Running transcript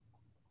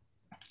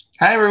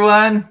Hi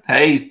everyone.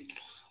 Hey,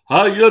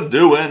 how you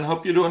doing?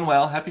 Hope you're doing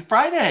well. Happy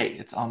Friday.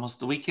 It's almost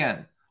the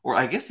weekend. Or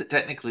I guess it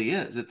technically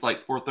is. It's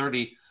like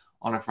 4:30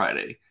 on a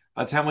Friday.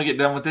 By the time we get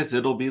done with this,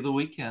 it'll be the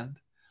weekend.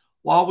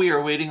 While we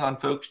are waiting on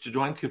folks to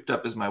join, Cooped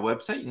Up is my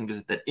website. You can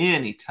visit that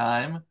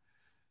anytime.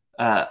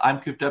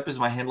 I'm Cooped Up is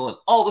my handle in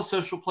all the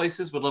social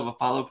places. Would love a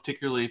follow,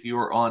 particularly if you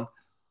are on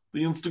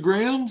the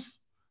Instagrams.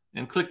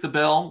 And click the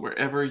bell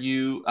wherever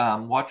you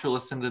watch or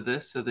listen to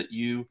this so that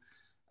you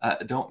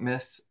don't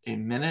miss a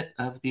minute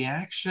of the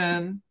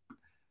action.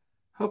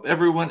 Hope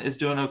everyone is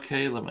doing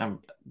okay. I'm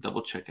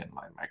double checking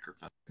my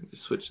microphone. Let me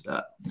switch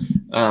that.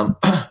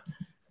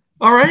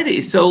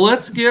 Alrighty, so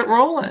let's get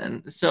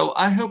rolling. So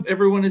I hope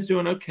everyone is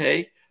doing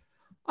okay.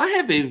 I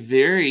have a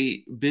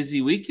very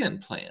busy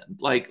weekend planned,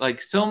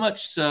 like so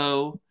much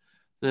so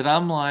that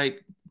I'm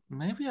like,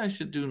 maybe I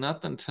should do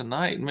nothing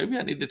tonight. Maybe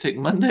I need to take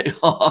Monday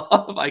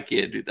off. I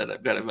can't do that.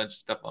 I've got a bunch of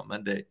stuff on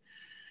Monday.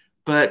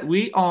 But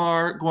we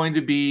are going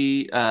to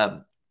be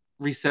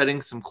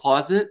resetting some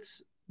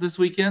closets this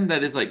weekend.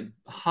 That is like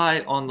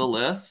high on the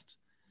list.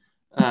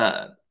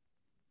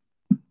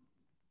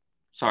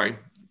 Sorry,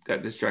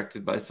 got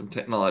distracted by some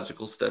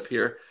technological stuff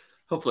here.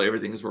 Hopefully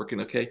everything is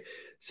working okay.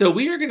 So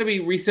we are going to be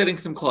resetting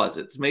some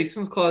closets.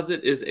 Mason's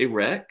closet is a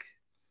wreck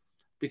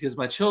because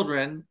my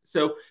children.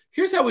 So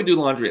here's how we do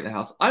laundry in the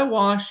house. I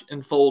wash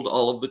and fold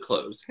all of the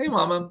clothes. Hey,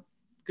 Mama,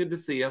 good to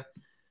see you.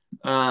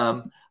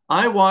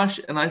 I wash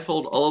and I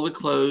fold all of the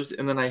clothes,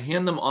 and then I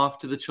hand them off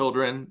to the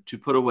children to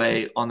put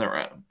away on their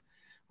own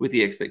with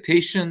the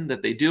expectation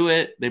that they do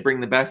it. They bring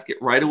the basket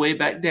right away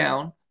back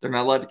down. They're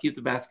not allowed to keep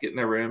the basket in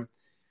their room.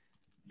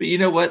 But you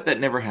know what?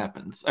 That never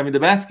happens. I mean, the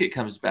basket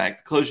comes back.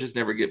 The clothes just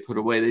never get put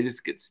away. They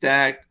just get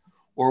stacked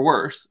or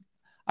worse.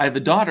 I have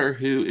a daughter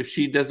who, if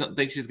she doesn't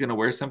think she's going to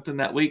wear something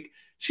that week,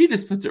 she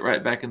just puts it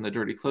right back in the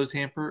dirty clothes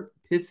hamper.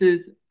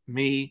 Pisses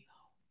me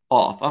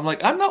off. I'm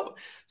like, I'm not.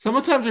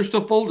 Sometimes they're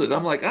still folded.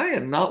 I'm like, I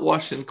am not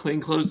washing clean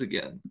clothes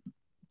again.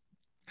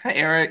 Hi,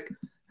 Eric.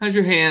 How's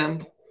your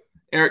hand?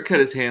 Eric cut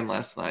his hand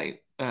last night.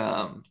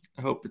 I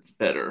hope it's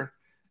better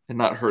and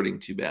not hurting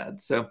too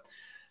bad. So,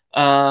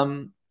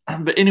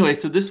 but anyway,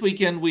 so this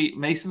weekend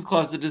Mason's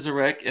closet is a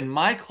wreck, and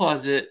my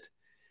closet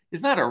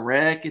is not a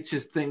wreck. It's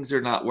just things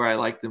are not where I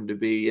like them to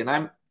be, and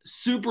I'm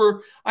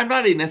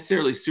not a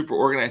necessarily super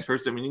organized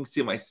person. I mean, you can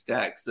see my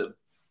stacks of.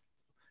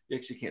 You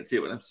actually can't see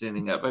it when I'm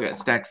standing up. I got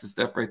stacks of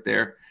stuff right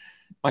there.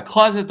 My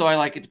closet, though, I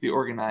like it to be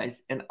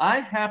organized. And I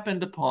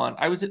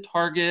was at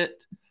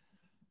Target,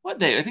 what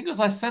day? I think it was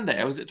last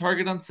Sunday. I was at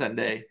Target on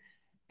Sunday,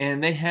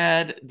 and they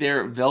had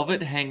their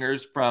velvet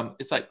hangers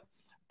it's like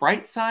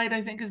Brightside,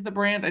 I think is the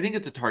brand. I think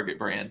it's a Target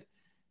brand.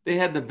 They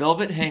had the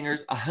velvet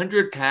hangers,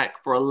 100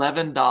 pack for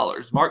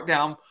 $11, marked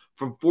down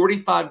from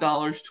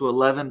 $45 to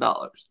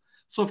 $11.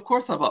 So, of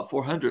course, I bought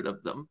 400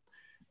 of them.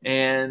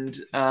 And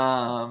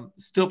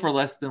still for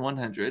less than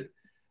 100.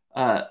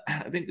 I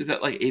think is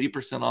that like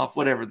 80% off,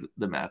 whatever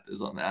the math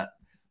is on that.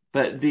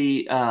 But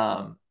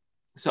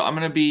so I'm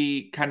going to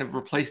be kind of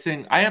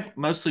replacing. I have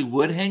mostly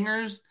wood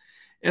hangers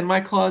in my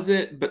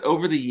closet, but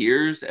over the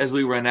years, as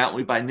we run out and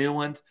we buy new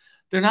ones,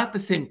 they're not the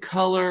same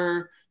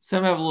color.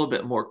 Some have a little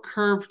bit more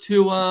curve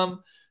to them.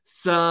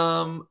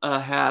 Some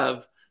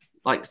have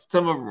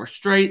some of them are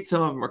straight,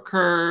 some of them are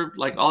curved,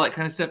 like all that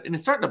kind of stuff, and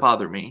it's starting to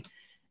bother me.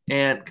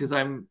 And because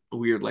I'm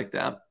weird like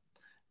that.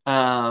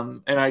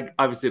 And I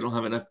obviously don't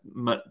have enough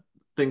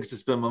things to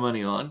spend my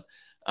money on.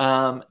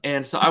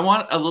 And so I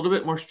want a little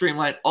bit more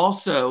streamlined.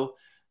 Also,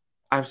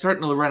 I'm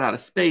starting to run out of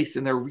space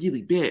and they're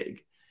really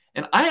big.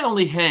 And I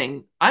only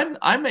hang,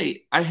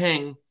 I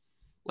hang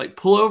like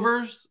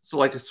pullovers. So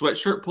like a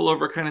sweatshirt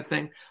pullover kind of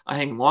thing. I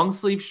hang long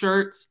sleeve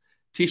shirts,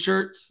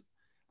 t-shirts.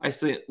 I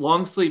say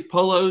long sleeve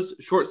polos,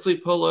 short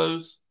sleeve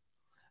polos,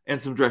 and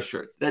some dress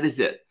shirts. That is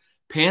it.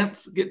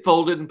 Pants get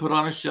folded and put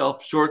on a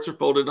shelf. Shorts are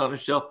folded on a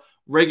shelf.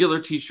 Regular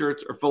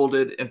t-shirts are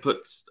folded and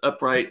put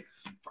upright.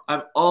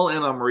 I'm all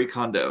in on Marie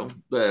Kondo,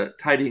 the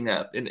tidying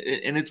up, and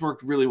it's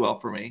worked really well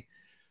for me.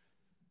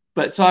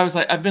 But so I was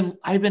like, I've been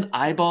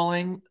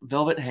eyeballing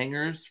velvet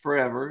hangers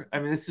forever. I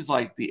mean, this is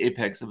like the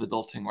apex of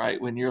adulting,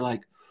 right? When you're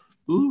like,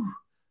 ooh,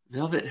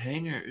 velvet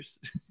hangers.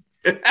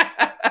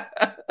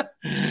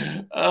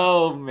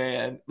 Oh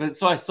man. But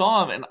so I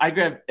saw them and I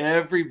grabbed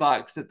every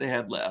box that they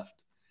had left.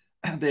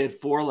 They had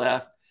 4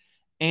 left.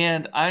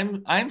 And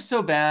I'm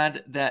so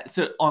bad that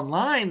so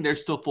online they're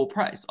still full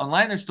price.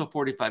 Online they're still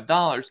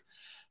 $45.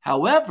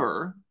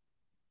 However,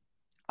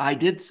 I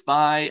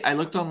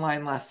looked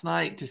online last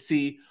night to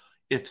see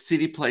if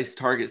City Place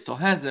Target still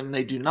has them.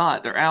 They do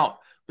not. They're out.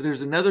 But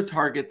there's another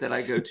Target that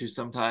I go to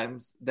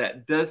sometimes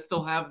that does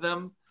still have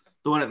them,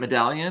 the one at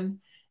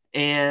Medallion.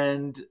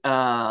 And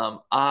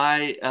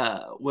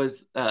I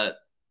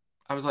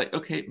was like,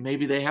 okay,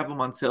 maybe they have them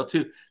on sale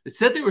too. They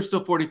said they were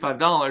still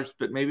 $45,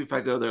 but maybe if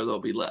I go there, they'll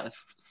be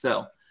less.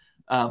 So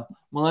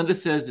Melinda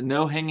says,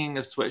 no hanging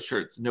of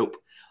sweatshirts. Nope.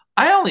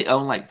 I only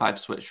own like 5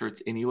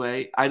 sweatshirts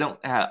anyway.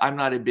 I'm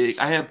not a big,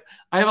 I have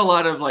a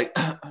lot of like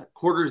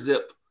quarter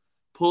zip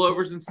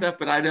pullovers and stuff,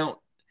 but I don't,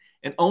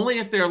 And only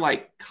if they're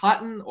like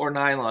cotton or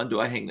nylon do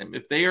I hang them.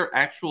 If they are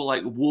actual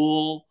like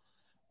wool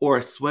or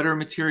a sweater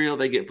material,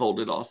 they get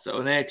folded also.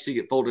 And they actually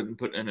get folded and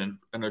put in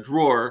a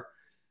drawer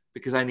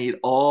because I need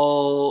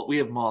we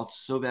have moths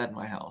so bad in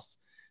my house.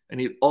 I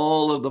need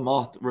all of the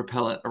moth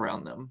repellent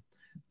around them.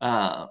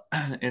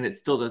 And it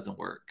still doesn't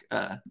work.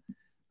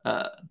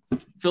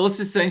 Phyllis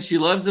is saying she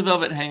loves the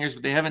velvet hangers,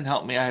 but they haven't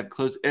helped me. I have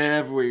clothes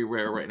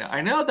everywhere right now.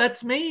 I know,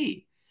 that's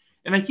me.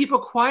 And I keep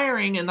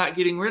acquiring and not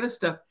getting rid of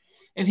stuff.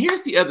 And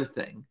here's the other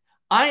thing.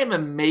 I am a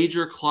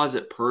major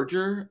closet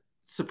purger.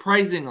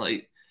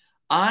 Surprisingly,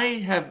 I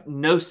have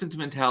no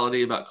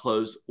sentimentality about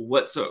clothes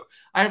whatsoever.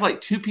 I have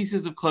like 2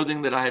 pieces of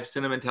clothing that I have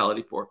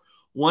sentimentality for.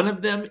 One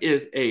of them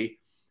is a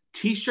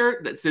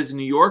t-shirt that says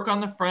New York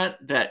on the front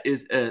that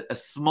is a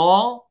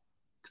small,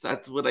 because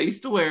that's what I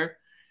used to wear,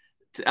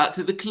 out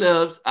to the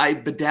clubs. I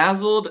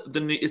bedazzled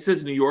it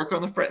says New York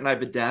on the front, and I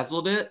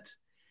bedazzled it,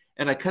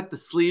 and I cut the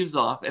sleeves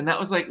off, and that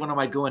was like one of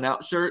my going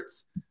out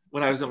shirts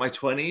when I was in my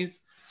 20s.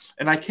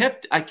 And I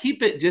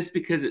keep it just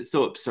because it's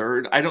so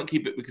absurd. I don't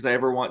keep it because I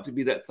ever want to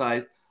be that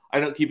size. I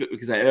don't keep it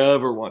because I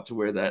ever want to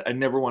wear that. I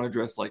never want to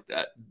dress like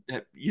that.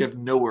 You have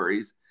no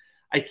worries.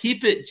 I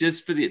keep it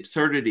just for the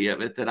absurdity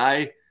of it, that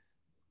I,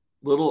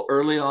 little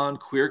early on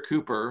queer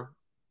Cooper,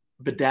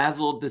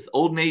 bedazzled this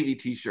Old Navy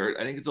t-shirt.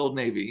 I think it's Old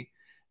Navy,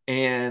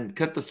 and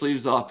cut the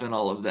sleeves off and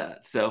all of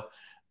that. So,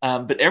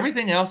 but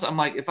everything else, I'm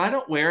like, if I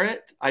don't wear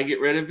it, I get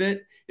rid of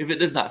it. If it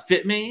does not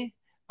fit me,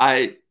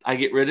 I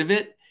get rid of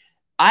it.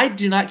 I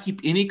do not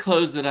keep any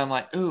clothes that I'm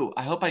like, oh,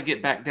 I hope I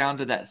get back down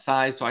to that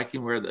size so I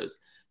can wear those.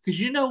 Because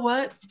you know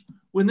what?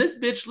 When this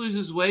bitch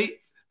loses weight,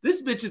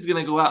 this bitch is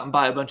going to go out and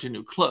buy a bunch of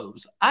new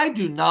clothes. I'm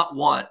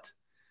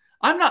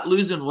not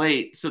losing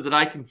weight so that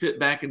I can fit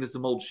back into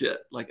some old shit.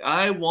 Like,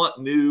 I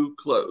want new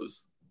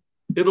clothes.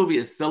 It'll be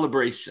a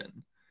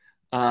celebration.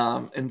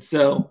 And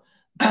so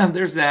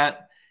there's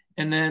that.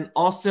 And then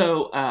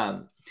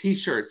also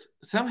t-shirts.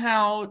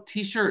 Somehow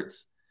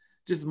t-shirts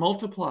just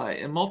multiply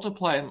and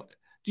multiply.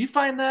 Do you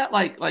find that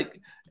like,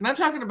 and I'm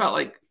talking about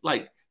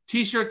like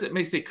t-shirts that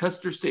may say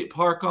Custer State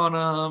Park on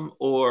them,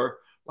 or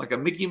like a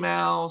Mickey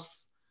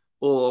Mouse,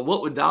 or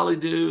what would Dolly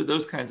do?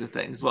 Those kinds of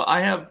things. Well,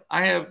 I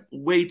have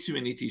way too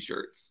many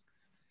t-shirts.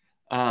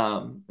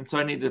 And so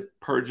I need to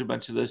purge a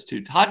bunch of those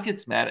too. Todd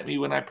gets mad at me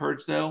when I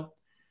purge though,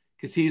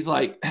 because he's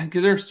like,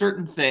 because there are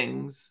certain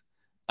things,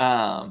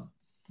 that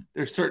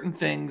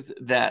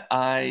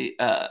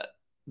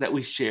that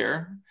we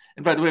share.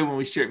 And by the way, when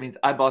we share, it means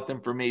I bought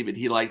them for me, but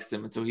he likes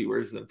them, and so he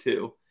wears them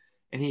too.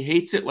 And he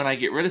hates it when I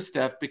get rid of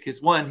stuff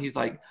because, one, he's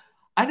like,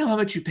 I know how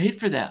much you paid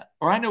for that,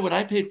 or I know what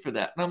I paid for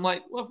that. And I'm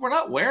like, well, if we're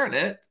not wearing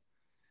it,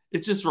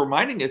 it's just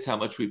reminding us how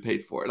much we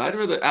paid for it. I'd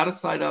rather out of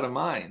sight, out of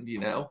mind,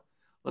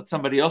 let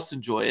somebody else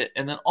enjoy it.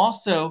 And then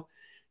also,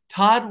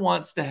 Todd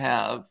wants to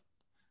have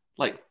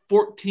like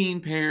 14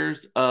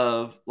 pairs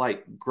of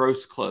like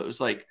gross clothes.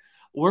 Like,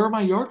 where are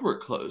my yard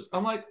work clothes?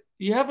 I'm like,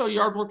 you have a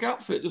yard work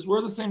outfit, just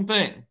wear the same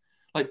thing.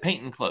 Like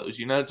painting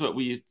clothes, that's what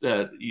we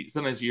use.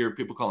 Sometimes you hear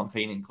people call them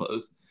painting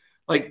clothes.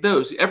 Like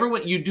those,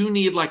 everyone, you do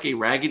need like a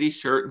raggedy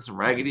shirt and some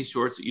raggedy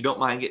shorts that you don't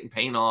mind getting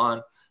paint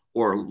on,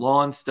 or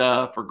lawn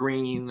stuff, or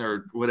green,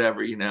 or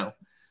whatever,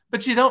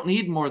 But you don't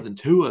need more than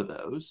 2 of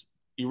those.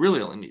 You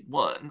really only need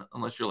 1,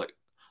 unless you're like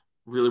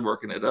really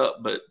working it up.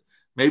 But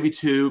maybe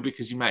 2,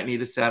 because you might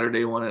need a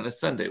Saturday one and a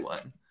Sunday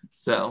one.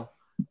 So,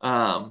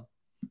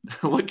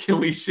 what can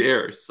we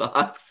share?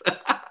 Socks.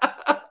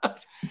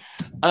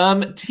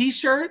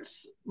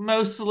 T-shirts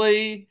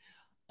mostly.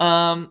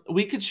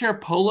 We could share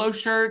polo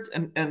shirts,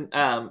 and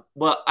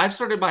well, I've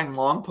started buying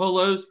long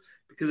polos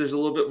because there's a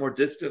little bit more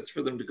distance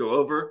for them to go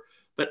over.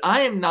 But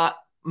I am not.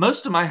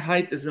 Most of my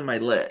height is in my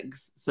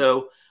legs,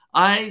 so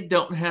I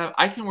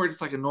can wear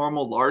just like a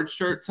normal large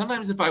shirt.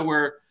 Sometimes if I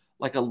wear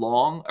like a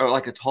long or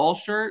like a tall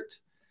shirt,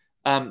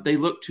 they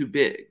look too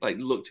big, like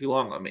look too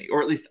long on me,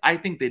 or at least I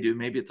think they do.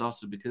 Maybe it's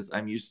also because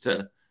I'm used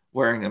to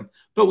wearing them.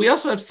 But we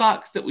also have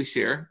socks that we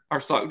share.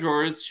 Our sock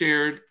drawer is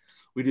shared.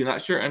 We do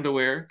not share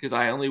underwear because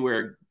I only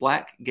wear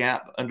black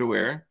Gap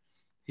underwear.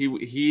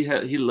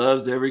 He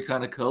loves every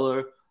kind of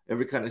color,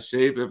 every kind of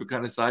shape, every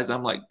kind of size.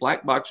 I'm like,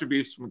 black boxer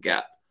briefs from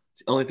Gap.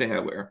 It's the only thing I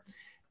wear.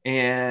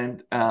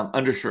 And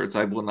undershirts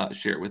I will not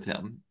share with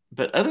him.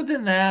 But other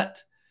than that,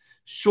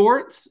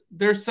 shorts,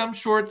 there's some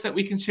shorts that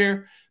we can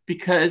share,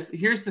 because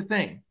here's the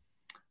thing.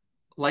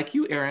 Like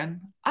you,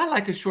 Aaron, I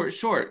like a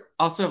short.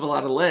 Also have a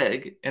lot of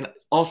leg, and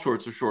all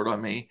shorts are short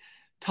on me.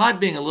 Todd,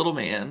 being a little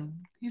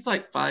man, he's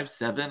like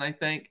 5'7", I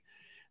think.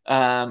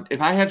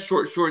 If I have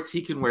short shorts,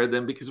 he can wear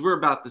them because we're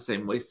about the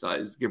same waist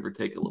size, give or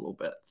take a little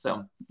bit.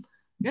 So,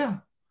 yeah.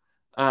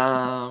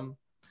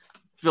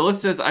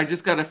 Phyllis says, I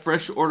just got a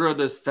fresh order of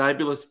those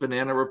fabulous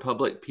Banana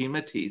Republic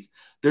Pima tees.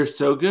 They're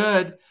so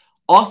good.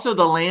 Also,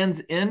 the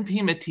Lands' End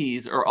Pima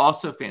tees are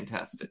also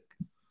fantastic.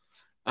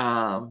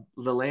 The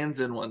Lands'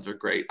 End ones are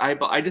great.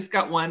 I just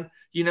got one,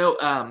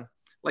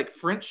 like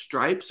French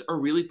stripes are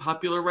really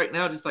popular right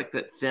now, just like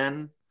that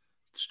thin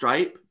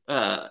stripe.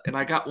 And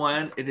I got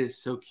one. It is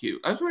so cute.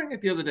 I was wearing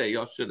it the other day.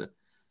 Y'all should have.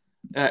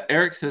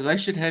 Eric says, I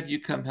should have you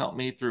come help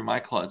me through my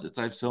closets.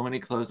 I have so many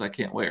clothes I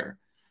can't wear.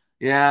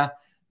 Yeah.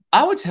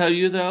 I would tell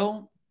you,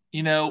 though,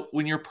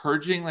 when you're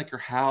purging like your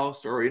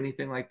house or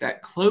anything like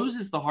that, clothes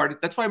is the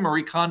hardest. That's why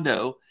Marie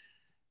Kondo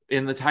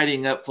in the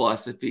tidying up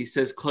philosophy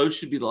says clothes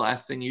should be the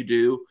last thing you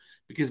do,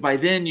 because by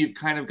then you've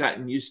kind of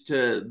gotten used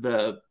to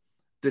the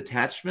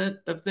detachment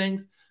of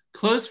things.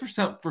 Clothes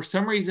for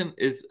some reason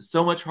is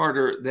so much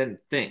harder than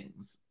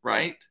things,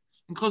 right?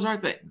 And clothes are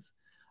things.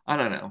 I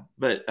don't know,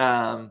 but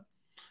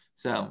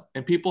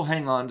and people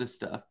hang on to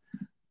stuff.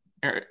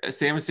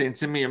 Sam is saying,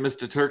 send me your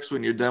Mr. Turks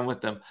when you're done with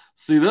them.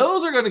 See,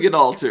 those are going to get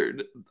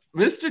altered.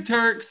 Mr.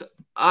 Turks,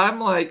 I'm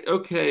like,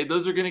 okay,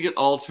 those are going to get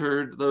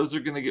altered. Those are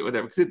going to get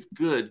whatever, because it's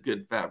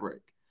good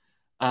fabric.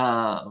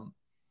 Oh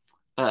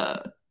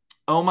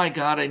my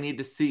God, I need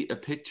to see a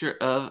picture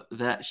of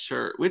that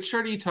shirt. Which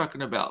shirt are you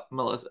talking about,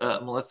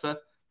 Melissa?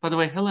 By the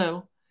way,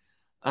 hello.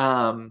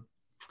 I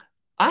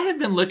have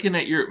been looking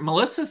at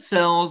Melissa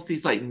sells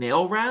these like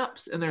nail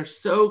wraps, and they're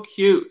so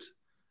cute.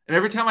 And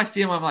every time I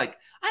see them, I'm like,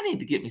 I need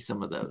to get me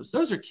some of those.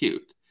 Those are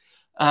cute.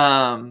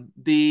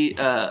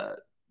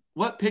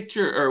 What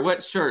picture or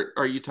what shirt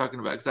are you talking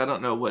about? Because I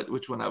don't know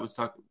which I was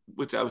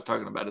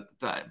talking about at the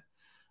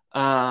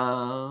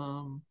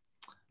time.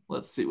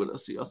 Let's see what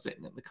else are y'all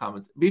saying in the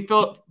comments.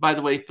 By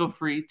the way, feel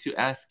free to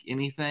ask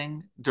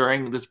anything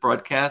during this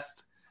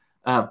broadcast.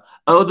 The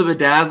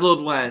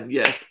bedazzled one.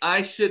 Yes,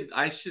 I should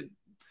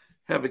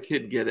have a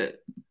kid get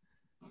it.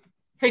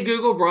 Hey,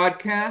 Google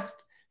Broadcast.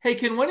 Hey,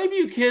 can one of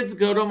you kids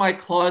go to my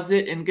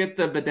closet and get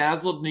the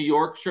bedazzled New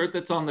York shirt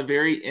that's on the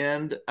very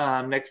end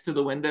next to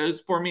the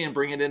windows for me and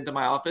bring it into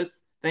my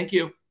office? Thank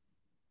you.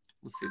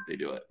 Let's see if they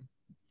do it.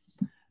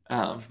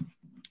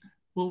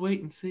 We'll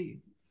wait and see.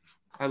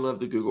 I love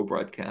the Google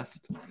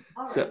Broadcast.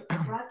 All right,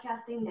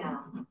 broadcasting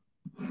now.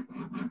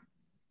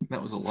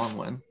 That was a long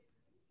one.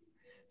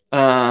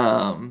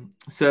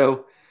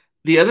 So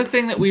the other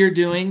thing that we are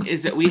doing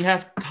is that we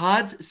have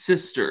Todd's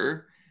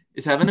sister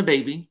is having a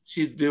baby.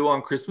 She's due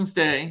on Christmas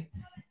Day.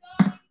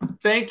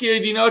 Thank you.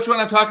 Do you know which one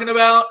I'm talking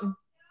about?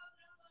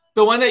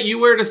 The one that you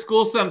wear to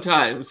school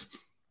sometimes.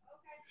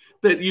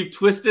 Okay. That you've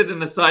twisted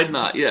in a side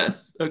knot.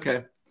 Yes.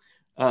 Okay.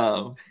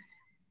 I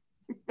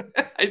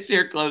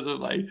share clothes with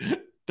my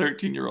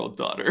 13-year-old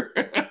daughter.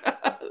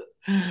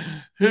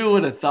 Who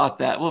would have thought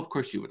that? Well, of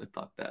course you would have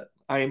thought that.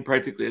 I am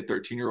practically a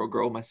 13-year-old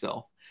girl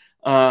myself.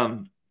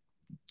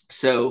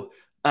 So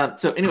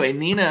anyway,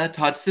 Nina,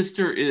 Todd's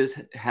sister,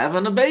 is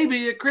having a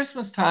baby at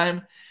Christmas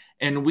time,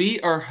 and we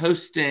are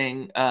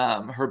hosting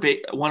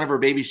one of her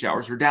baby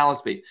showers, her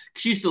Dallas baby.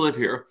 She used to live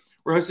here.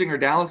 We're hosting her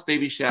Dallas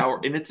baby shower,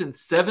 and it's in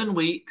 7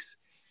 weeks.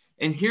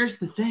 And here's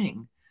the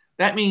thing.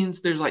 That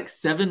means there's like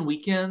 7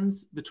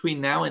 weekends between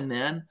now and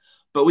then.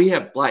 But we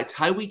have Black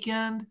Tie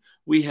weekend.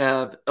 We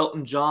have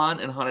Elton John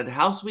and Haunted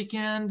House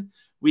weekend.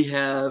 We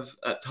have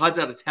Todd's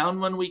out of town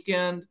one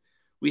weekend.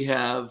 We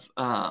have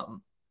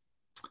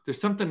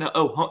there's something.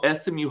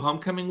 SMU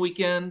homecoming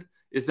weekend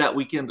is that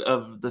weekend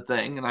of the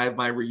thing, and I have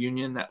my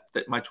reunion, that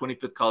my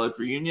 25th college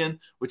reunion,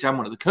 which I'm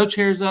one of the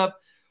co-chairs of.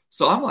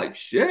 So I'm like,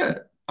 shit,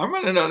 I'm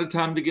running out of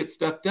time to get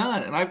stuff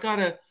done,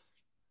 and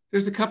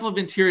there's a couple of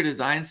interior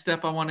design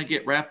stuff I want to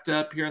get wrapped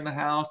up here in the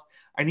house.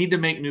 I need to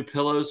make new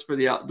pillows for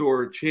the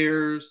outdoor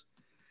chairs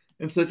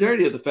and such. I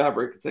already have the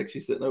fabric. It's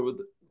actually sitting over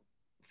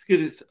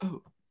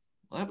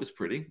well, that was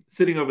pretty.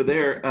 Sitting over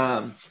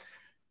there.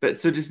 But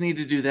so just need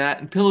to do that.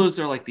 And pillows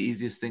are like the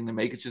easiest thing to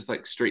make. It's just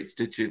like straight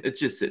stitching. It's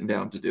just sitting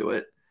down to do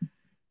it.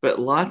 But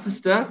lots of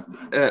stuff.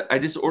 I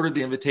just ordered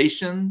the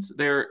invitations.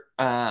 They're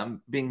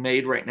being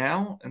made right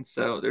now. And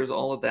so there's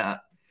all of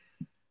that.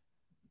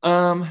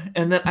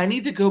 And then I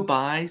need to go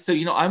buy. So,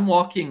 I'm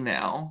walking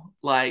now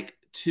like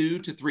 2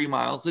 to 3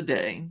 miles a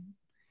day.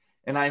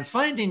 And I'm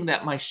finding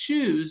that my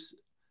shoes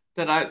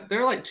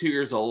they're like 2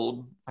 years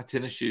old, my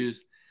tennis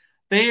shoes,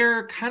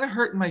 they're kind of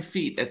hurting my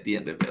feet at the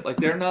end of it. Like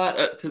they're not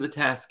up to the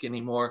task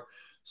anymore.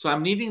 So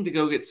I'm needing to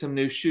go get some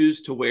new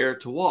shoes to wear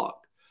to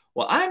walk.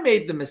 Well, I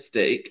made the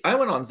mistake. I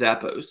went on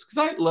Zappos because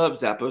I love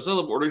Zappos. I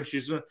love ordering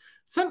shoes.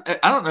 I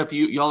don't know if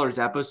y'all are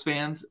Zappos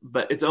fans,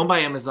 but it's owned by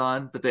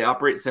Amazon, but they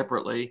operate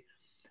separately.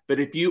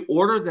 But if you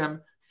order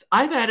them,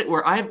 I've had it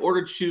where I've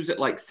ordered shoes at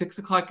like 6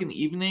 o'clock in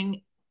the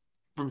evening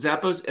from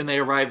Zappos, and they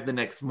arrived the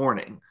next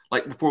morning,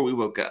 like before we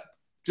woke up,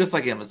 just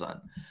like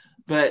Amazon.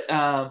 But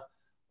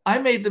I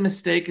made the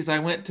mistake as I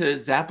went to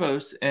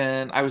Zappos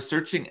and I was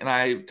searching and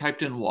I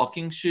typed in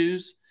walking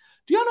shoes.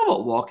 Do y'all know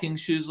what walking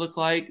shoes look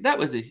like?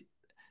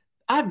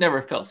 I've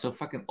never felt so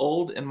fucking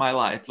old in my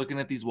life looking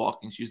at these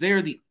walking shoes. They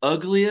are the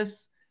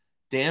ugliest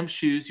damn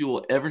shoes you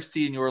will ever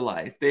see in your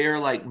life. They are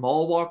like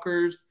mall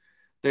walkers.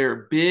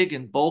 They're big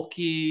and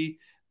bulky.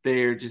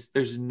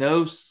 There's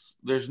no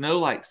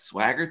like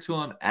swagger to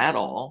them at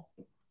all.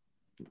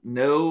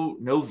 No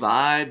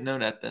vibe, no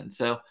nothing.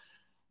 So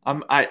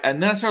and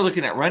then I started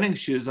looking at running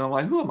shoes and I'm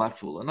like, who am I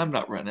fooling? I'm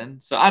not running.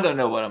 So I don't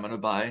know what I'm going to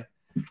buy.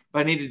 But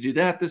I need to do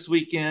that this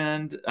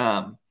weekend.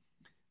 We're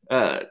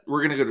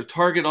going to go to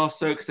Target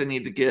also because I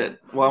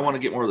want to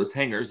get more of those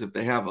hangers if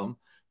they have them.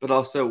 But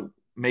also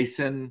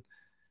Mason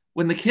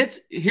when the kids,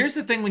 here's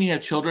the thing when you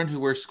have children who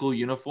wear school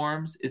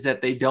uniforms is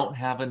that they don't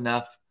have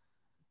enough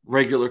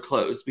regular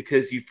clothes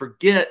because you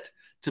forget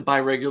to buy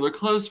regular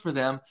clothes for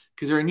them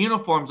because they're in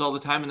uniforms all the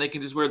time and they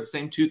can just wear the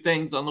same two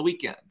things on the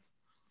weekends.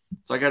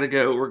 So I got to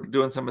go. We're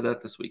doing some of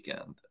that this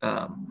weekend.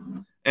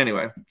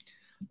 Anyway.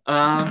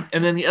 And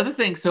then the other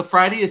thing, so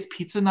Friday is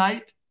pizza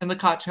night in the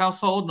Koch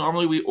household.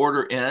 Normally we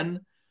order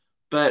in,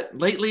 but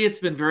lately it's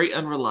been very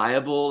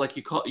unreliable. Like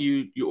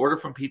you order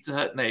from Pizza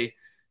Hut and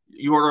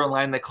you order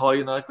online, they call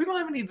you and they're like, we don't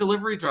have any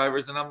delivery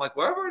drivers. And I'm like,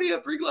 well, I've already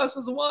had 3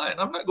 glasses of wine.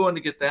 I'm not going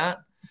to get that.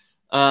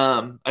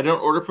 I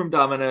don't order from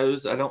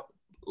Domino's. I don't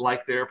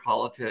like their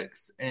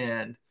politics,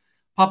 and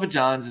Papa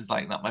John's is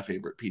like not my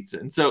favorite pizza.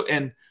 And so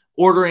in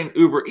ordering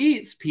Uber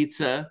Eats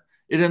pizza,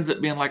 it ends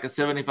up being like a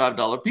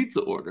 $75 pizza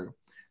order.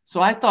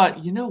 So I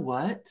thought, you know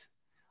what?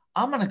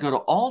 I'm going to go to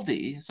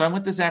Aldi. So I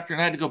went this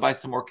afternoon. I had to go buy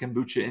some more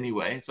kombucha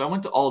anyway. So I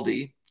went to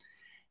Aldi,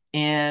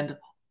 and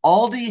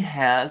Aldi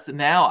has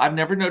now, I've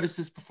never noticed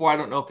this before. I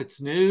don't know if it's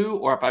new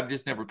or if I've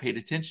just never paid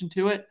attention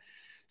to it.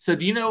 So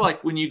do you know,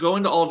 like when you go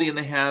into Aldi and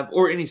they have,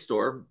 or any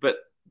store, but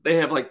they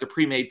have like the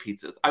pre-made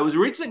pizzas. I was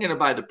originally going to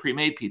buy the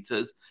pre-made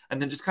pizzas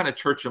and then just kind of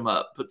church them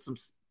up, put some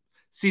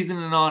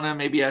seasoning on them,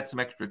 maybe add some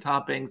extra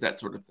toppings, that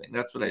sort of thing.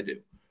 That's what I do.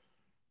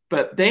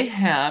 But they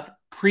have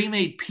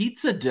pre-made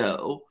pizza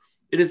dough.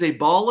 It is a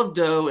ball of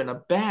dough in a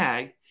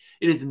bag.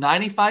 It is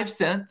 95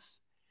 cents.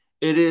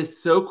 It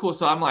is so cool.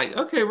 So I'm like,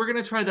 okay, we're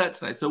going to try that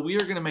tonight. So we are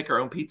going to make our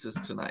own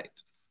pizzas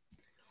tonight.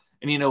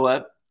 And you know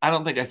what? I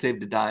don't think I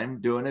saved a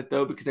dime doing it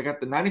though, because I got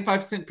the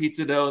 95-cent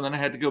pizza dough and then I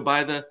had to go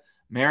buy the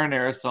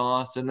marinara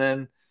sauce. And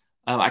then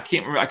I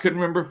couldn't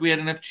remember if we had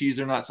enough cheese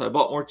or not. So I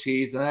bought more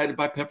cheese and I had to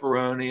buy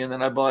pepperoni. And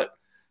then I bought,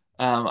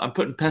 I'm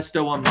putting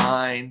pesto on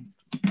mine.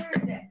 Where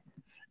is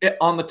it?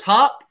 On the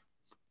top,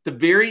 the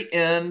very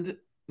end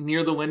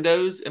near the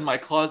windows in my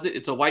closet,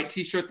 it's a white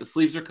t-shirt. The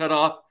sleeves are cut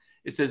off.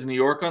 It says New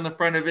York on the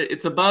front of it.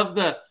 It's above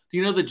the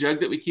jug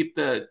that we keep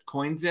the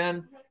coins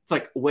in? It's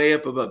like way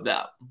up above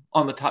that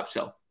on the top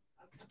shelf.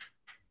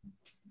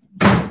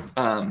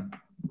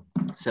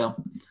 So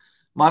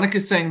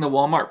Monica's saying the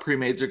Walmart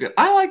pre-mades are good.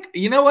 I like,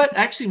 you know what?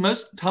 Actually,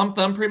 most Tom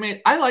Thumb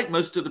pre-made, I like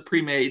most of the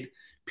pre-made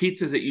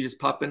pizzas that you just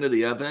pop into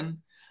the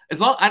oven.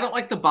 I don't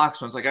like the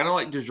box ones. Like I don't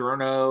like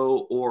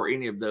DiGiorno or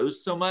any of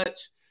those so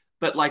much.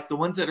 But like the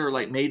ones that are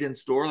like made in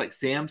store, like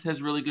Sam's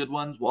has really good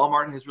ones.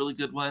 Walmart has really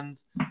good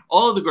ones.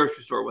 All of the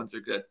grocery store ones are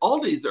good.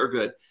 Aldi's are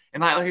good.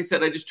 And like I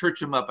said, I just church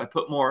them up. I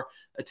put more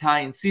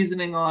Italian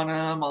seasoning on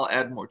them. I'll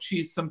add more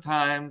cheese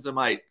sometimes. I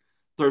might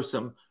throw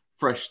some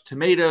fresh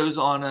tomatoes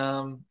on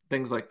them,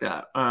 things like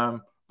that.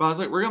 But I was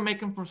like, we're going to make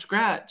them from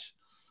scratch.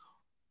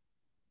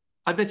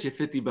 I bet you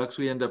 $50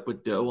 we end up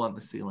with dough on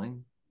the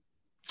ceiling.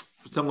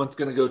 Someone's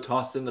going to go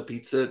toss in the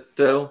pizza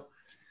dough.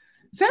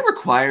 Is that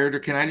required, or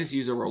can I just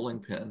use a rolling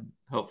pin?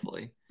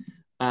 Hopefully.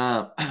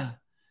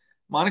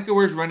 Monica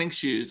wears running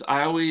shoes.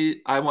 I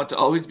want to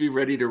always be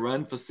ready to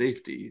run for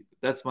safety.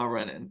 That's my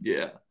run-in.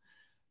 Yeah.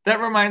 That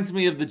reminds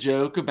me of the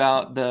joke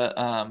about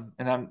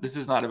this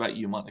is not about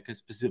you, Monica,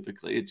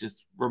 specifically. It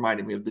just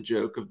reminded me of the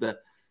joke of the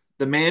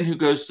man who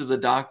goes to the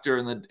doctor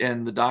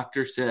and the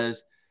doctor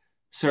says,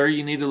 "Sir,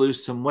 you need to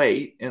lose some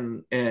weight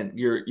and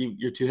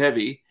you're too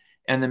heavy."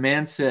 And the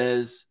man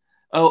says,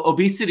 "Oh,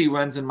 obesity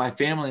runs in my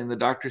family." And the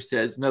doctor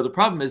says, "No, the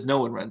problem is no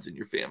one runs in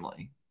your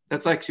family."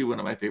 That's actually one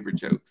of my favorite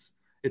jokes.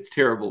 It's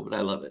terrible, but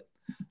I love it.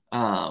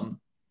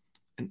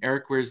 And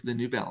Eric wears the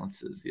New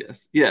Balances.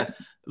 Yes. Yeah.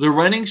 The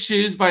running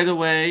shoes, by the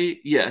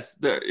way. Yes.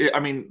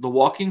 The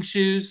walking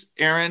shoes,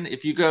 Aaron,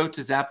 if you go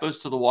to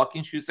Zappos to the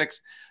walking shoe section,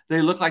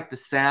 they look like the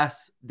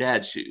SAS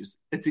dad shoes.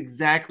 It's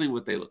exactly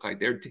what they look like.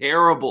 They're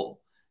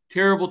terrible.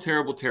 Terrible,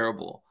 terrible,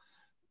 terrible.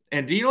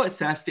 And do you know what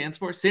SAS stands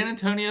for? San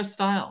Antonio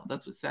style.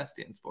 That's what SAS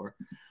stands for.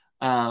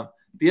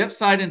 The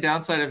upside and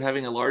downside of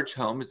having a large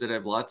home is that I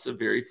have lots of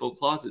very full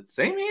closets.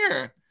 Same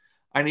here.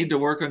 I need to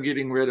work on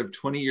getting rid of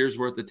 20 years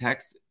worth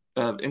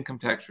of income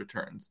tax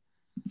returns.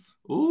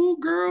 Ooh,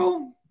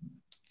 girl.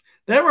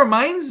 That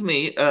reminds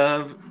me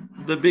of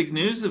the big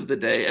news of the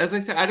day. As I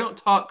said, I don't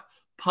talk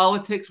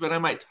politics, but I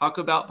might talk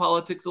about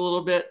politics a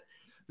little bit.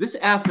 This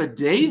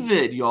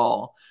affidavit,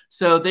 y'all.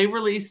 So they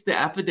released the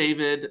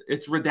affidavit.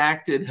 It's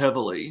redacted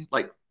heavily,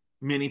 like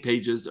many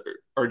pages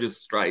are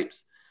just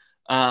stripes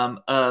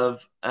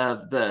of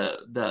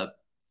the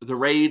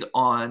raid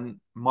on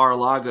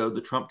Mar-a-Lago,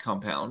 the Trump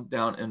compound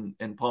down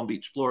in Palm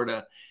Beach,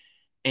 Florida.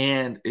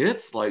 And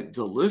it's like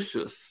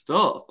delicious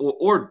stuff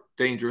or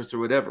dangerous or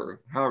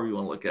whatever, however you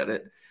want to look at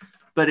it.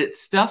 But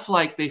it's stuff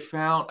like they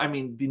found,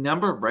 the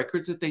number of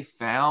records that they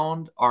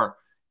found are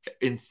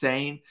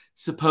insane.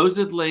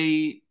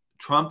 Supposedly,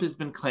 Trump has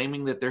been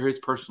claiming that they're his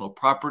personal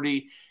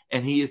property.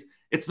 And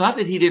it's not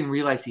that he didn't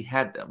realize he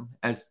had them,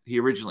 as he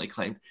originally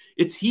claimed.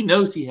 It's he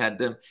knows he had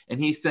them. And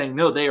he's saying,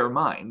 no, they are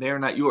mine. They are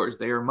not yours.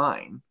 They are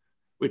mine,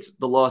 which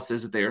the law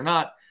says that they are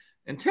not.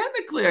 And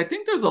technically, I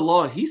think there's a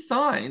law he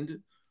signed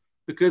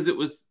because it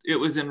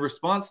was in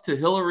response to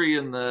Hillary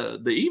and the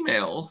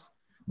emails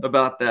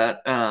about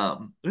that,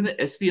 the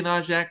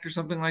Espionage Act or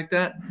something like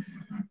that.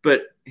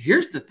 But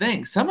here's the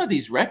thing. Some of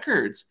these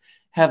records,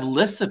 have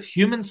lists of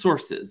human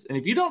sources. And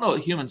if you don't know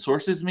what human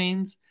sources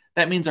means,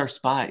 that means our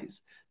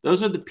spies.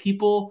 Those are the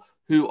people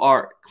who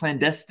are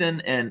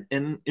clandestine and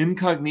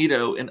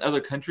incognito in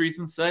other countries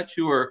and such,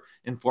 who are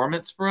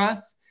informants for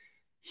us.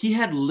 He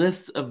had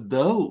lists of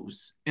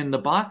those in the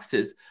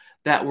boxes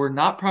that were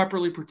not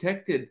properly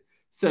protected.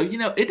 So,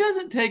 it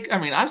doesn't take,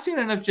 I've seen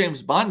enough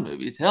James Bond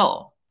movies.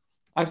 Hell,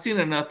 I've seen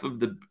enough of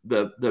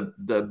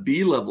the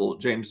B-level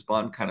James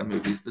Bond kind of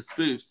movies, the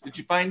spoofs. Did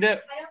you find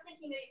it? I don't think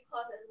you know your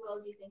closet as well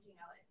as you think you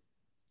know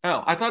it.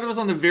 Oh, I thought it was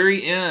on the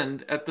very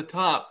end at the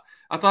top.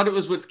 I thought it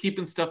was what's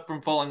keeping stuff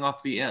from falling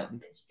off the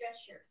end. It's dress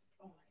shirts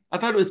only. I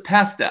thought it was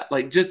past that,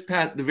 like just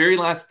past the very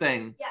last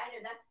thing. Yeah, I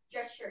know. That's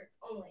dress shirts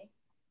only.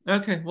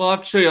 Okay, well, I'll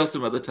have to show y'all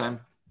some other time.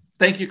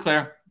 Thank you,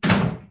 Claire.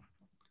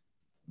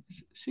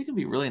 She can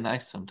be really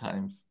nice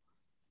sometimes.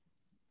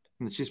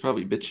 And she's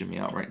probably bitching me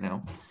out right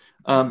now.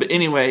 But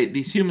anyway,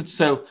 these humans,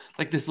 so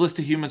like this list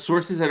of human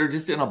sources that are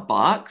just in a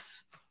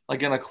box,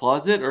 like in a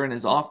closet or in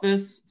his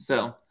office.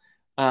 So,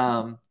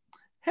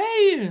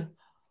 hey,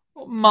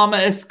 Mama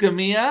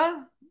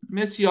Escamilla,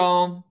 miss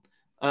y'all.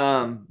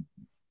 And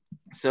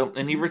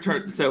he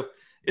returned. So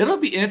it'll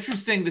be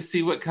interesting to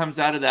see what comes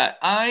out of that.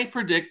 I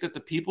predict that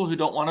the people who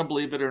don't want to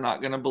believe it are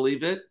not going to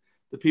believe it.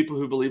 The people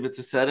who believe it's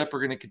a setup are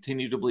going to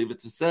continue to believe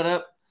it's a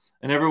setup.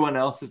 And everyone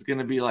else is going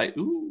to be like,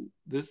 ooh,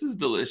 this is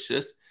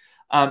delicious.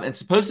 And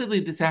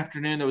supposedly this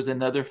afternoon, there was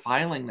another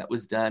filing that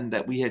was done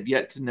that we have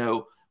yet to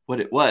know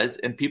what it was.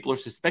 And people are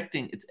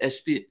suspecting it's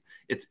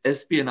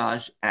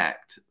Espionage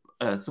Act,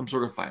 some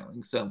sort of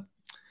filing. So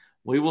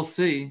we will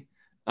see.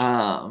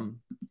 Where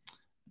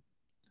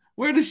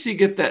does she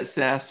get that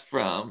sass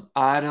from?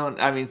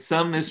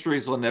 Some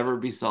mysteries will never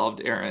be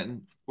solved,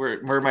 Aaron.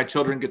 Where my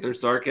children get their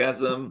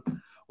sarcasm,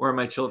 where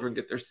my children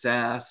get their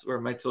sass, where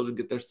my children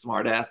get their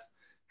smart ass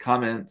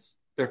comments,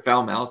 their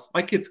foul mouths.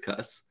 My kids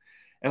cuss.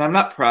 And I'm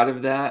not proud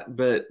of that,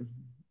 but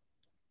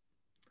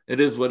it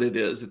is what it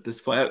is at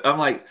this point. I'm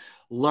like,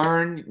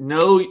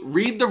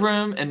 read the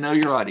room and know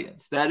your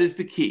audience. That is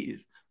the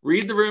keys.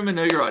 Read the room and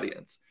know your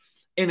audience.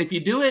 And if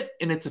you do it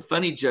and it's a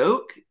funny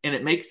joke and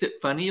it makes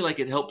it funny, like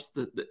it helps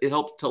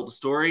tell the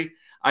story,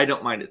 I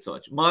don't mind it so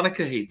much.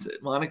 Monica hates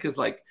it. Monica's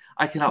like,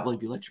 I cannot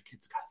believe you let your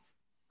kids cuss.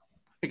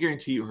 I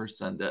guarantee you her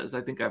son does. I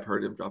think I've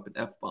heard him drop an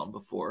F-bomb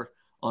before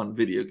on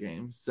video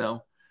games.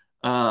 So,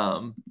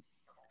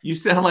 you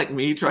sound like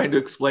me trying to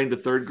explain to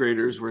third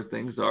graders where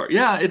things are.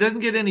 Yeah, it doesn't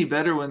get any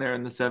better when they're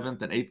in the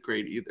 7th and 8th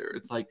grade either.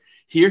 It's like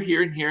here,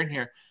 and here, and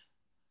here.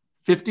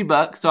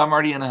 $50. So I'm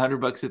already in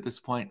 $100 at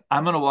this point.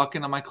 I'm going to walk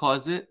into my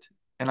closet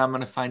and I'm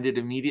going to find it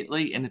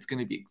immediately. And it's going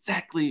to be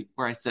exactly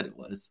where I said it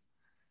was.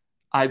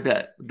 I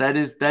bet that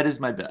is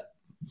my bet.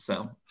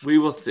 So we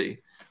will see,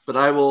 but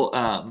I will,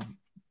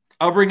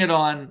 I'll bring it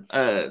on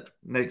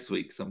next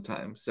week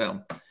sometime.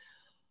 So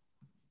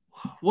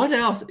what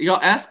else? Y'all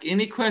ask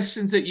any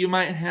questions that you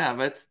might have.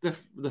 That's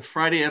the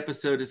Friday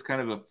episode is kind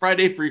of a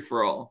Friday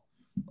free-for-all.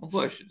 That's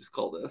what I should just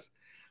call this.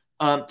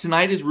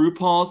 Tonight is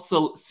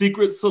RuPaul's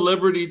Secret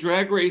Celebrity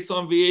Drag Race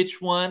on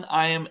VH1.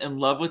 I am in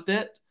love with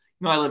it.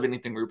 I love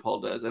anything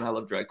RuPaul does, and I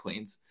love drag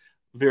queens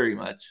very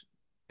much.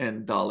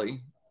 And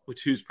Dolly,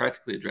 who's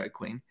practically a drag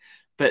queen.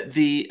 But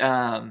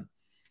I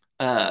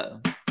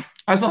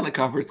was on a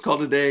conference call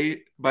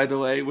today, by the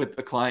way, with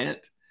a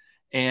client.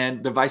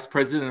 And the vice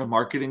president of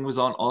marketing was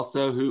on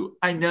also, who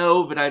I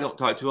know, but I don't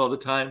talk to all the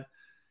time,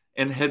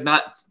 and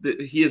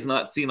he has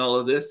not seen all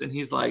of this. And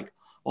he's like,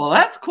 well,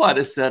 that's quite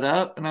a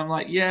setup. And I'm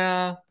like,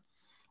 yeah.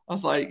 I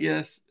was like,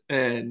 yes.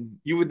 And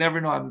you would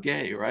never know I'm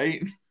gay,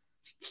 right?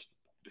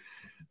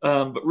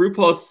 But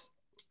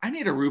I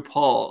need a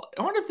RuPaul.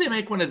 I wonder if they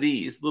make one of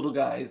these little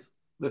guys.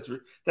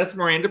 That's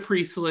Miranda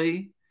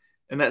Priestley,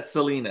 and that's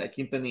Selena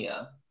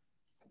Quintanilla.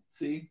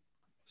 See?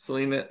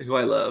 Selena, who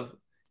I love.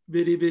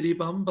 Bitty bitty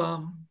bum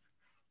bum.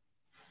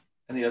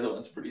 And the other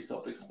one's pretty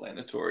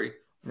self-explanatory.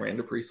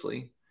 Miranda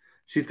Priestley.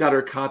 She's got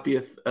her copy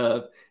of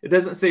it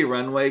doesn't say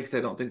runway because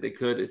I don't think they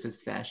could. It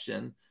says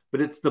fashion,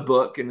 but it's the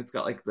book and it's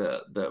got like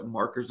the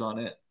markers on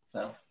it.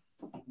 So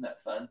isn't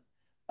that fun?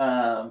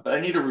 But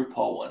I need a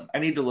RuPaul one. I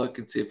need to look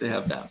and see if they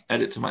have that.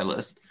 Add it to my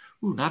list.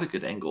 Ooh, not a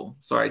good angle.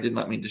 Sorry, I did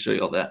not mean to show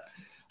you all that.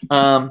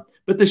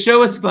 But the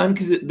show is fun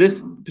because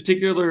this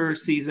particular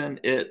season,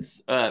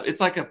 it's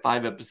like a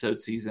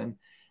 5-episode season.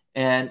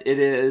 And it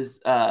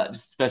is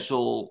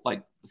special,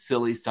 like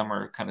silly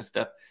summer kind of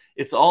stuff.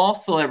 It's all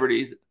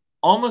celebrities.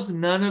 Almost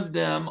none of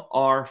them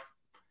are.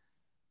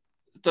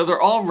 So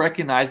they're all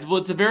recognizable.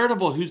 It's a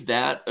veritable who's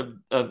that of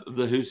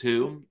the who's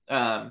who.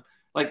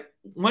 Like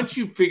once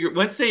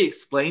they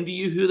explain to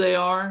you who they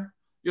are,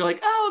 you're like,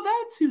 oh,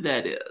 that's who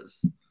that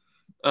is.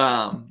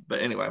 But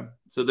anyway,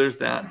 so there's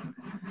that.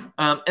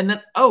 And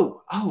then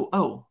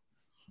the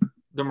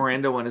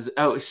Miranda one is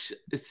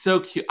it's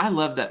so cute. I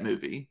love that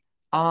movie.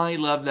 I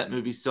love that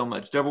movie so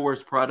much. Devil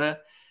Wears Prada.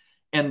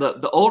 And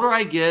the older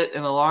I get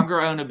and the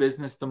longer I own a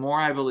business, the more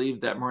I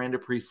believe that Miranda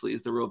Priestley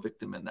is the real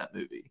victim in that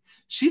movie.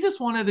 She just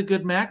wanted a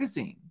good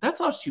magazine.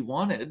 That's all she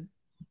wanted.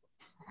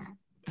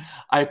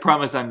 I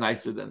promise I'm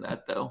nicer than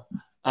that, though.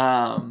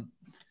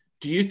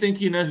 Do you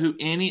think you know who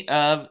any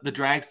of the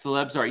drag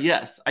celebs are?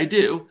 Yes, I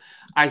do.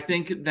 I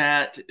think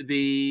that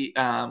the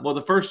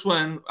first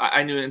one,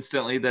 I knew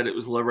instantly that it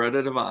was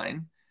Loretta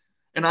Devine.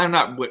 And I'm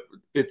not,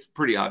 it's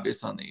pretty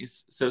obvious on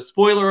these. So,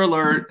 spoiler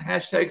alert,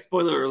 hashtag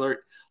spoiler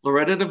alert.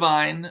 Loretta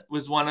Devine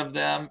was one of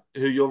them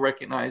who you'll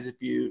recognize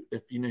if you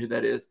know who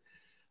that is.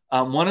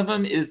 One of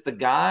them is the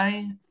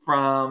guy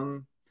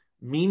from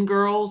Mean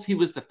Girls. He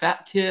was the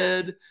fat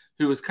kid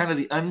who was kind of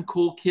the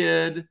uncool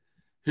kid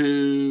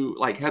who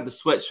like had the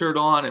sweatshirt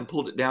on and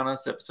pulled it down on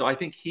stuff. So I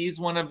think he's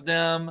one of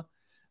them.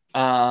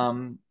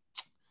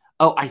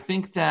 I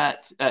think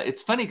that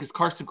it's funny because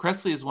Carson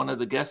Kressley is one of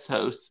the guest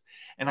hosts,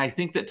 and I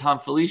think that Tom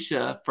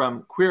Felicia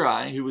from Queer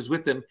Eye, who was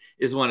with them,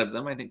 is one of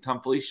them. I think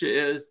Tom Felicia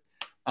is.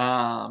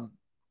 I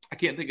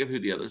can't think of who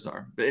the others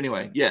are. But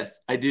anyway, yes,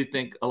 I do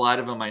think a lot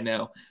of them I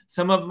know.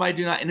 Some of them I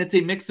do not. And it's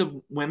a mix of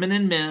women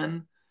and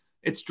men.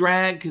 It's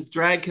drag because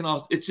drag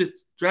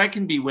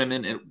can be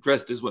women and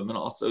dressed as women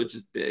also. It's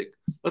just big.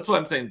 That's why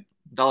I'm saying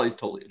Dolly's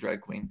totally a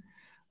drag queen.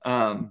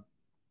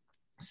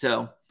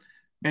 So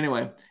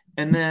anyway,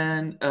 and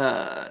then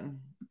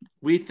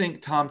we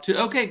think Tom too.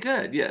 Okay,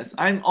 good. Yes,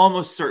 I'm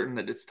almost certain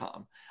that it's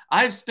Tom.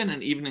 I've spent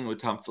an evening with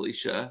Tom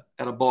Felicia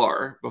at a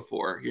bar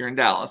before here in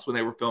Dallas when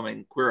they were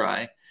filming Queer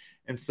Eye.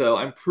 And so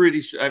I'm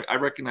pretty sure I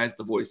recognize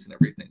the voice and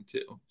everything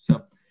too.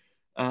 So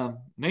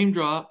name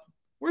drop.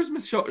 Where's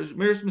Michelle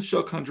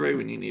Condrey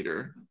when you need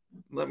her?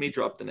 Let me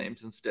drop the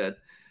names instead.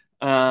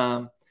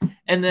 And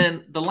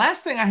then the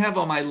last thing I have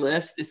on my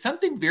list is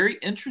something very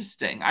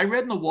interesting. I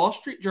read in the Wall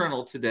Street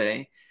Journal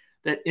today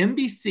that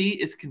NBC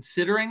is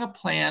considering a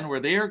plan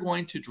where they are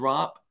going to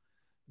drop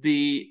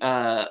the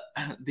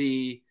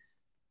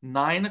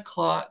 9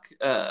 o'clock.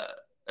 They're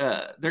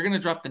going to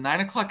drop the 9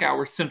 o'clock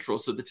hour Central,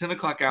 so the 10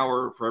 o'clock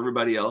hour for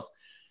everybody else,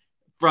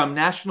 from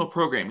national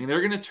programming.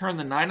 They're going to turn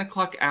the 9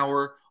 o'clock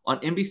hour on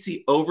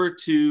NBC over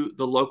to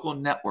the local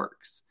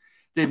networks.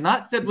 They've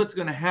not said what's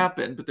going to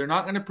happen, but they're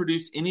not going to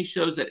produce any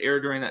shows that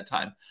air during that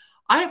time.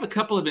 I have a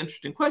couple of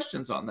interesting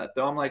questions on that,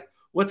 though. I'm like,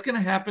 what's going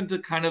to happen to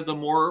kind of the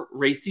more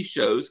racy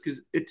shows?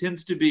 Because it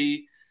tends to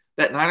be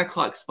that 9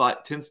 o'clock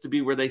spot tends to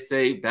be where they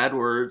say bad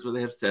words, where they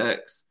have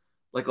sex,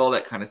 like all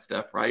that kind of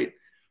stuff, right?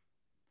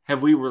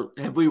 Have we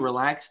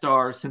relaxed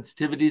our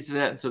sensitivities to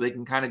that, and so they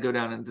can kind of go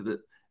down into the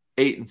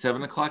 8 and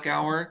 7 o'clock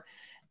hour?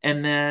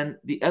 And then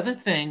the other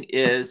thing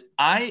is,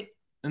 and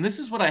this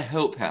is what I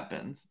hope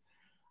happens.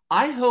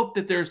 I hope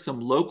that there's some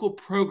local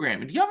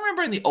programming. Do y'all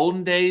remember in the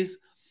olden days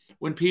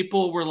when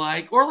people were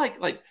like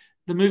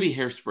the movie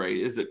Hairspray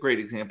is a great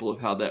example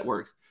of how that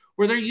works,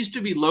 where there used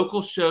to be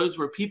local shows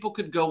where people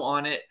could go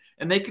on it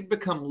and they could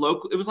become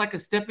local. It was like a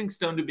stepping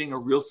stone to being a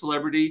real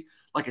celebrity,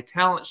 like a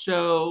talent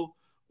show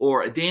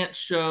or a dance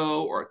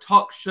show or a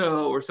talk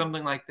show or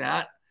something like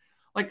that,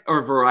 or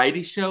a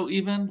variety show,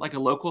 even like a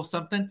local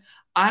something.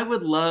 I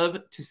would love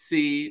to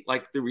see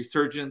like the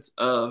resurgence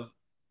of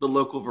the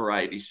local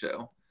variety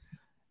show.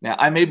 Now,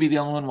 I may be the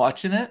only one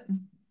watching it,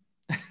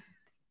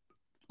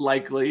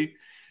 likely,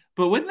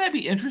 but wouldn't that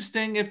be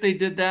interesting if they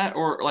did that,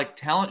 or like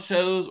talent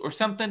shows or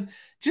something?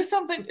 Just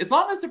something, as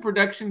long as the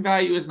production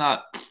value is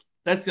not,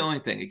 that's the only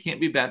thing. It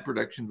can't be bad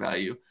production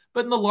value.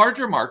 But in the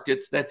larger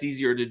markets, that's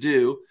easier to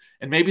do.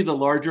 And maybe the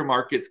larger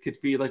markets could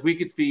feed, like we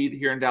could feed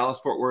here in Dallas,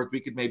 Fort Worth, we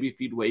could maybe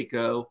feed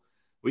Waco,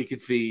 we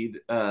could feed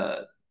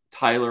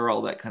Tyler,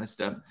 all that kind of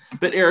stuff.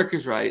 But Eric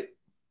is right.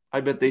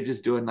 I bet they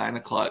just do a 9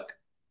 o'clock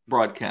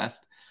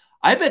broadcast.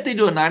 I bet they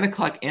do a 9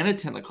 o'clock and a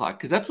 10 o'clock,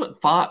 because that's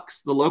what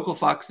Fox, the local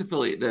Fox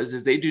affiliate, does,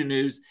 is they do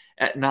news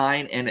at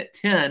 9 and at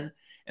 10,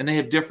 and they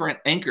have different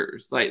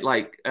anchors.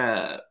 Like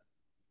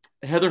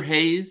Heather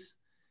Hayes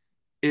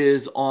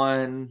is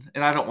on,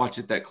 and I don't watch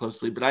it that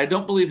closely, but I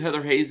don't believe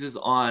Heather Hayes is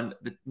on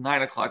the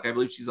 9 o'clock. I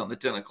believe she's on the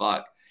 10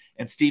 o'clock,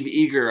 and Steve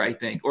Eager, I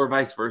think, or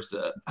vice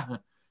versa.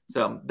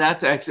 So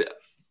that's actually,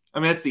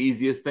 that's the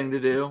easiest thing to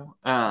do.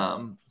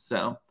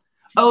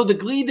 The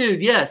Glee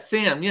dude. Yes,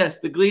 Sam. Yes,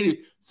 the Glee dude.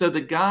 So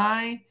the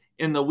guy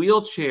in the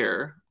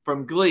wheelchair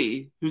from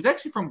Glee, who's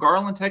actually from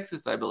Garland,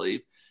 Texas, I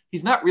believe.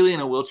 He's not really in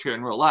a wheelchair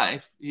in real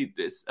life. He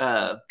is,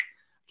 can't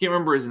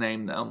remember his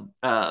name, though,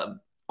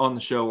 on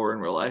the show or in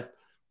real life,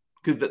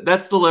 because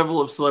that's the level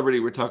of celebrity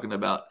we're talking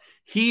about.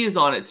 He is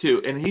on it,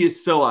 too, and he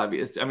is so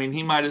obvious.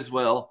 He might as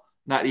well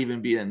not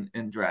even be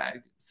in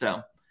drag.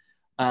 So,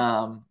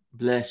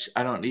 Blesh,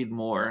 I don't need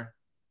more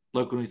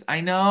local news.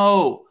 I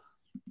know.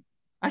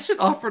 I should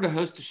offer to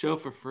host a show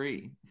for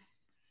free.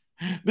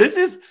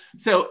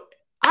 So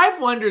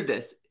I've wondered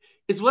this.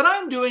 Is what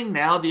I'm doing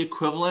now the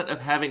equivalent of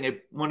having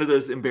one of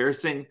those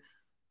embarrassing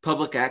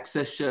public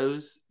access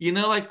shows?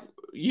 Like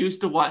you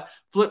used to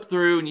flip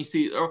through and you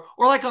see, or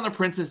like on The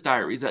Princess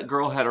Diaries, that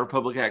girl had her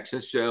public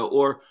access show,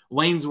 or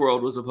Wayne's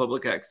World was a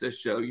public access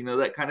show,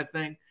 that kind of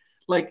thing.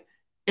 Like,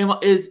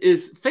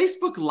 is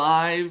Facebook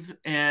Live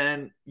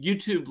and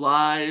YouTube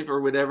Live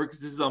or whatever,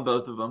 because this is on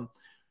both of them,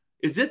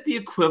 is it the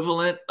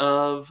equivalent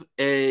of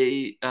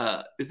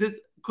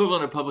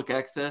public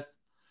access?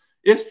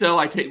 If so,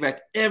 I take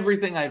back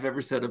everything I've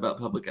ever said about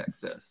public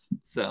access.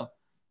 So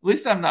At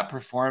least I'm not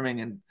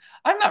performing and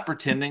I'm not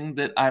pretending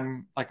that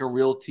I'm like a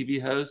real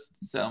TV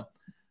host. So,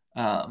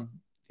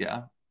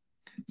 yeah.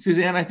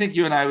 Suzanne, I think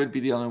you and I would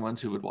be the only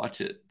ones who would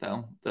watch it,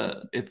 though,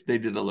 if they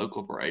did a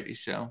local variety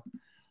show.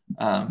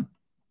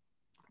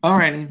 All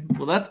righty.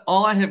 Well, that's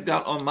all I have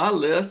got on my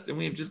list, and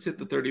we've just hit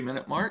the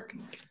 30-minute mark.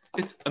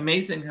 It's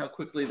amazing how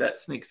quickly that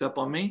sneaks up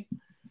on me.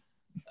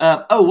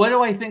 What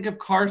do I think of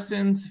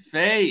Carson's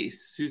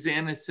face?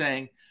 Suzanne is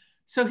saying.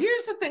 So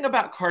here's the thing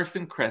about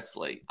Carson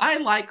Kressley. I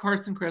like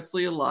Carson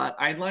Kressley a lot.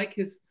 I like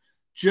his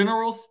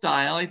general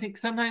style. I think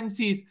sometimes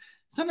he's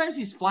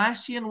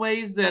flashy in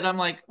ways that I'm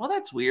like, well,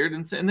 that's weird.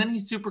 And then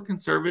he's super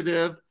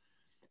conservative.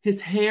 His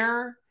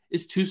hair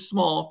is too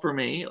small for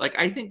me. Like,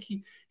 I think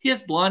he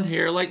has blonde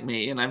hair like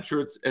me, and I'm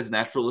sure it's as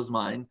natural as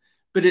mine,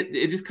 but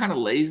it just kind of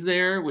lays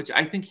there, which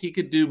I think he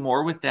could do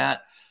more with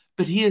that.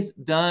 But he has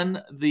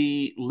done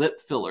the lip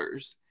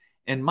fillers.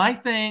 And my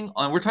thing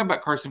we're talking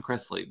about Carson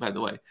Kressley, by the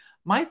way.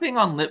 My thing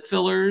on lip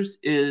fillers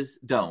is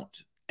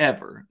don't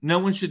ever. No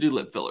one should do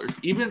lip fillers.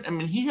 He has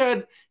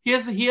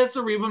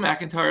the Reba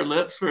McEntire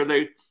lips where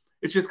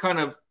it's just kind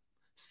of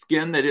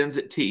skin that ends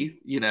at teeth,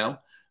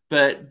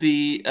 But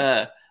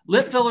the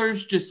lip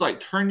fillers just like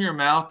turn your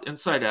mouth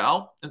inside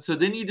out. And so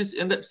then you just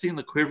end up seeing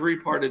the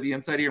quivery part of the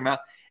inside of your mouth.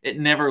 It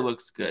never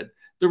looks good.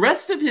 The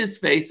rest of his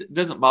face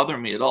doesn't bother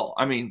me at all.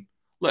 I mean,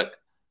 look,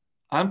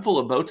 I'm full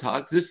of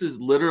Botox. This is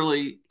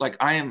literally like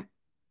I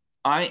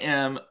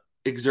am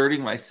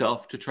exerting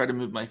myself to try to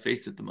move my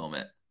face at the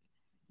moment.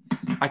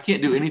 I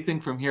can't do anything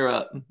from here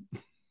up.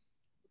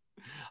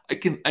 I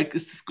can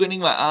squinting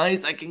my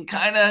eyes. I can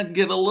kind of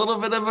get a little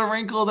bit of a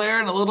wrinkle there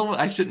and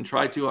I shouldn't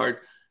try too hard,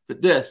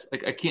 but this,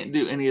 like, I can't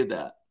do any of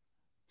that.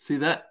 See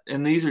that?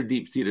 And these are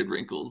deep-seated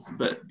wrinkles,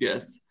 but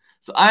yes.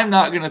 So I'm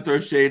not going to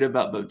throw shade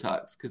about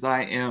Botox because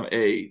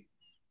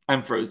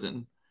I'm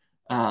frozen.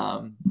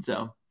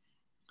 So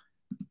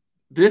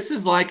this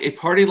is like a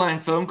party line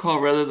phone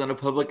call rather than a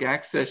public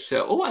access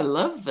show. Oh, I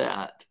love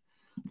that.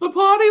 The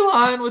party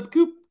line with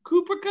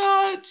Cooper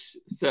Koch.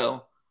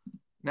 So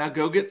now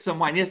go get some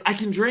wine. Yes, I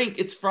can drink.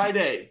 It's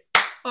Friday.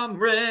 I'm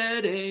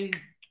ready.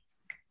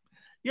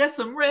 Yes,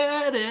 I'm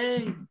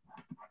ready.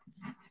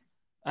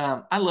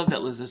 I love that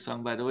Lizzo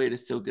song, by the way. It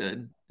is so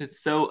good.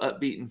 It's so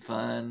upbeat and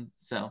fun.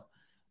 So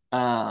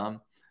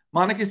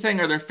Monica's saying,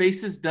 are their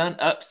faces done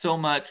up so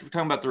much? We're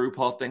talking about the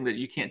RuPaul thing that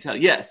you can't tell.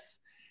 Yes.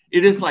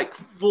 It is like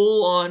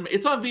full on.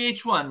 It's on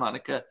VH1,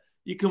 Monica.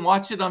 You can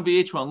watch it on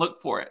VH1. Look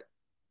for it.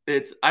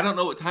 I don't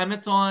know what time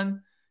it's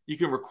on. You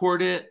can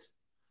record it.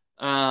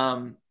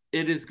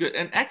 It is good.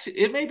 And actually,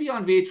 it may be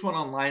on VH1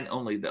 online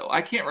only, though.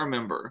 I can't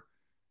remember.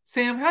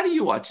 Sam, how do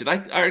you watch it?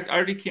 I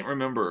already can't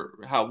remember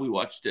how we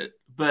watched it.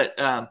 But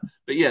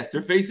yes,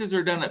 their faces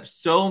are done up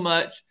so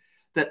much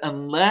that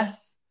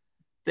unless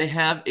they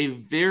have a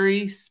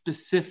very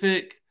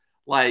specific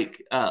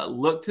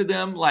look to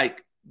them,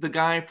 like the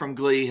guy from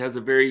Glee has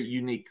a very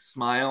unique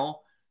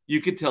smile, you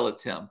could tell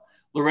it's him.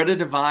 Loretta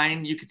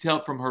Devine, you could tell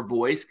from her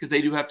voice because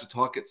they do have to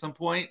talk at some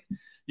point.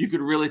 You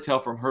could really tell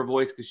from her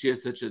voice because she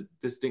has such a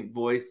distinct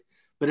voice.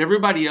 But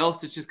everybody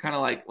else, it's just kind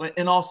of like,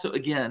 and also,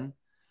 again,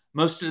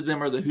 most of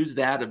them are the who's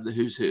that of the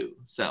who's who.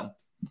 So,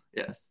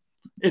 yes,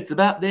 it's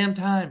about damn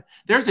time.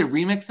 There's a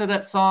remix of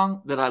that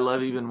song that I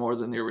love even more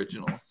than the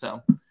original.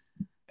 So,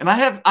 and I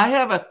have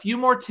a few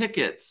more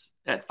tickets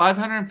at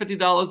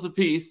 $550 a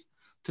piece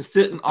to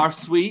sit in our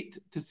suite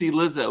to see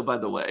Lizzo, by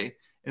the way.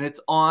 And it's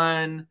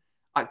on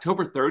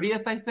October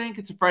 30th, I think.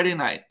 It's a Friday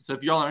night. So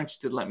if y'all are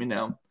interested, let me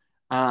know.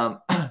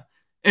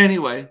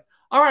 Anyway,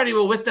 all righty.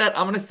 Well, with that,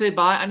 I'm going to say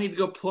bye. I need to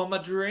go pull my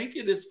drink.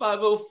 It is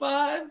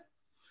 5:05.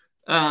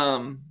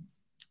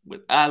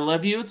 I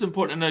love you. It's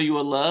important to know you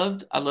are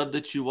loved. I love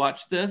that you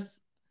watched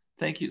this.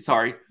 Thank you.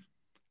 Sorry.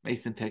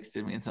 Mason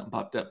texted me and something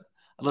popped up.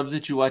 I love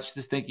that you watched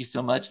this. Thank you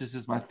so much. This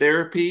is my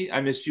therapy. I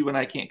missed you when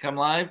I can't come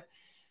live.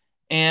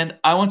 And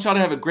I want y'all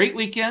to have a great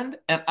weekend.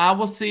 And I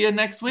will see you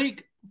next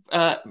week,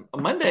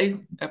 Monday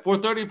at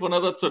 4:30 for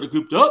another episode of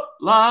Cooped Up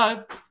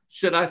Live.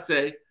 Should I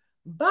say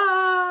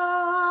bye?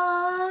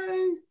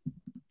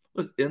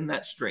 Let's end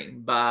that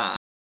stream. Bye.